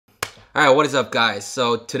Alright, what is up guys?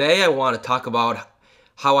 So today I want to talk about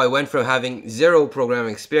how I went from having zero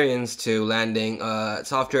programming experience to landing a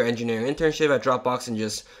software engineering internship at Dropbox in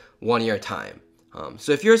just 1 year time.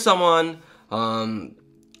 So if you're someone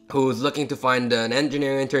who's looking to find an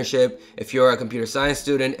engineering internship, if you're a computer science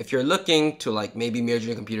student, if you're looking to like maybe major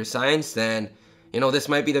in computer science, then this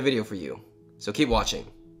might be the video for you. So keep watching.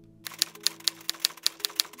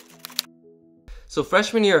 So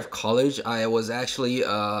freshman year of college, I was actually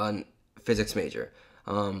a physics major.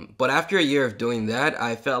 But after a year of doing that,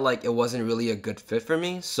 I felt like it wasn't really a good fit for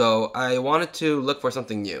me. So I wanted to look for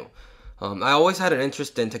something new. I always had an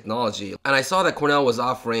interest in technology, and I saw that Cornell was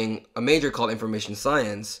offering a major called information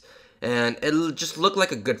science, and it just looked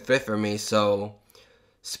like a good fit for me. So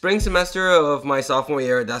spring semester of my sophomore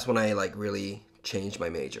year, that's when I like really changed my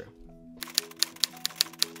major.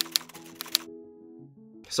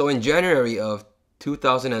 So in January of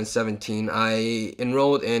 2017, I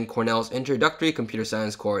enrolled in Cornell's introductory computer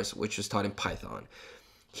science course, which was taught in Python.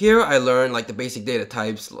 Here I learned like the basic data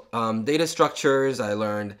types, data structures. I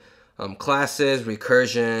learned classes,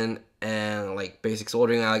 recursion, and like basic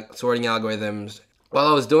sorting algorithms. While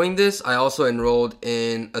I was doing this, I also enrolled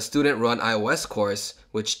in a student-run iOS course,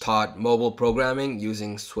 which taught mobile programming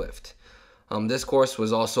using Swift. This course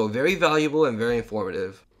was also very valuable and very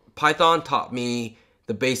informative. Python taught me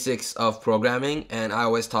the basics of programming, and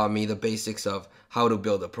iOS taught me the basics of how to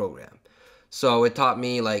build a program. So it taught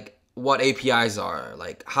me like what APIs are,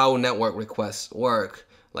 like how network requests work,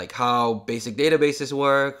 like how basic databases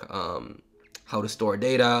work, how to store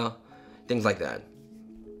data, things like that.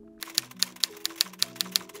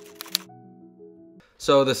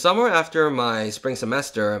 So the summer after my spring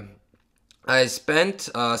semester, I spent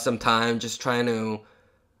some time just trying to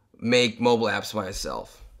make mobile apps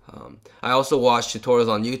myself. I also watch tutorials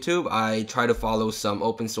on YouTube. I try to follow some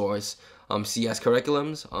open source CS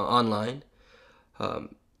curriculums online.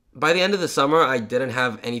 By the end of the summer, I didn't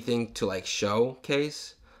have anything to like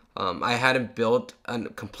showcase. I hadn't built a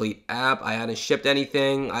complete app. I hadn't shipped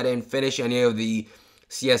anything. I didn't finish any of the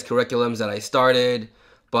CS curriculums that I started.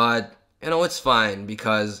 But it's fine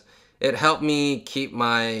because it helped me keep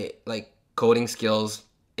my like coding skills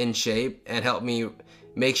in shape and helped me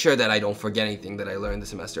make sure that I don't forget anything that I learned the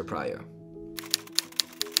semester prior.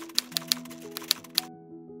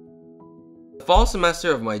 The fall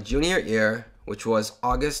semester of my junior year, which was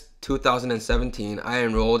August 2017, I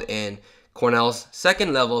enrolled in Cornell's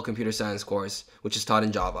second level computer science course, which is taught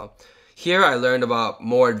in Java. Here I learned about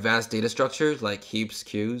more advanced data structures like heaps,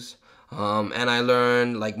 queues, and I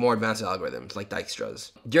learned like more advanced algorithms like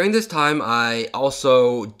Dijkstra's. During this time, I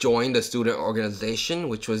also joined a student organization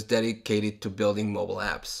which was dedicated to building mobile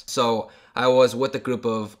apps. So I was with a group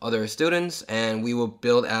of other students, and we would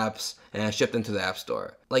build apps and ship them to the App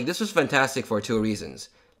Store. Like, this was fantastic for two reasons.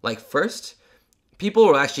 Like, first, people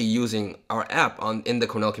were actually using our app in the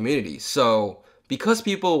Cornell community. So because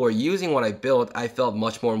people were using what I built, I felt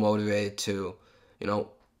much more motivated to,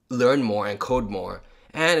 learn more and code more.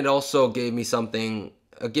 And it also gave me something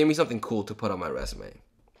cool to put on my resume.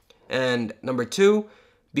 And number two,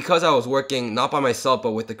 because I was working not by myself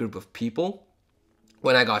but with a group of people,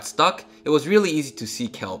 when I got stuck, it was really easy to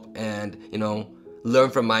seek help and, learn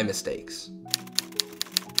from my mistakes.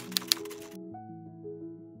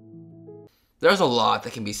 There's a lot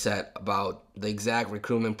that can be said about the exact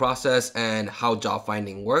recruitment process and how job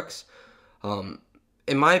finding works.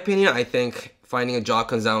 In my opinion, I think finding a job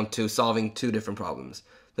comes down to solving two different problems.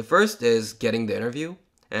 The first is getting the interview,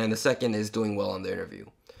 and the second is doing well on the interview.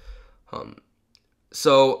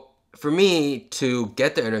 So for me to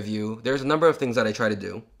get the interview, there's a number of things that I try to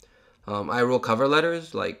do. I wrote cover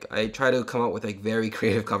letters. Like, I try to come up with like very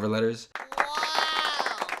creative cover letters.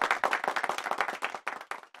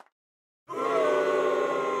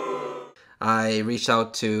 I reached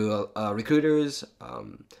out to recruiters.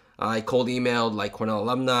 I cold emailed like Cornell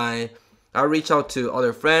alumni. I reached out to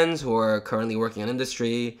other friends who are currently working in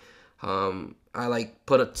industry. I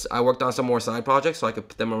worked on some more side projects so I could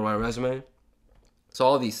put them on my resume. So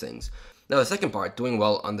all these things. Now the second part, doing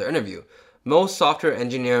well on the interview. Most software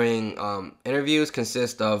engineering interviews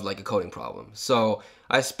consist of like a coding problem. So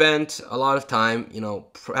I spent a lot of time,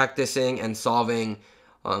 practicing and solving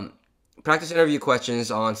practice interview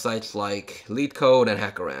questions on sites like LeetCode and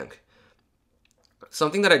HackerRank.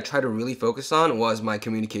 Something that I tried to really focus on was my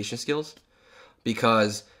communication skills,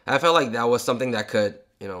 because I felt like that was something that could,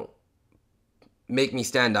 make me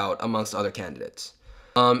stand out amongst other candidates.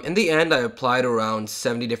 In the end, I applied around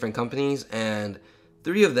 70 different companies, and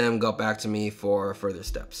 3 of them got back to me for further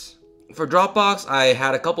steps. For Dropbox, I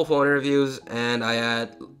had a couple phone interviews, and I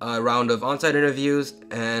had a round of on-site interviews,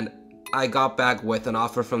 and I got back with an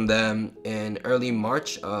offer from them in early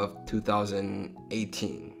March of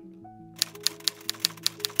 2018.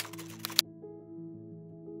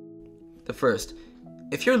 The first,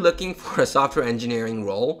 if you're looking for a software engineering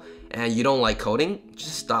role and you don't like coding,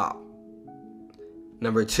 just stop.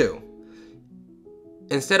 Number two,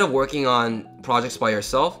 instead of working on projects by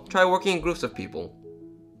yourself, try working in groups of people.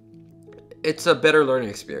 It's a better learning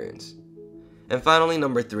experience. And finally,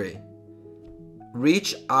 number three,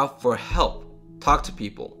 reach out for help. Talk to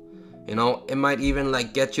people. It might even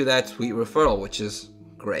get you that sweet referral, which is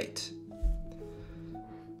great.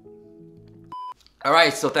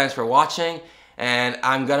 Alright, so thanks for watching, and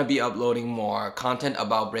I'm gonna be uploading more content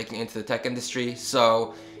about breaking into the tech industry.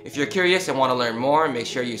 So if you're curious and want to learn more, make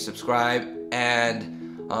sure you subscribe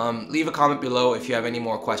and leave a comment below if you have any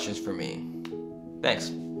more questions for me.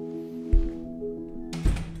 Thanks.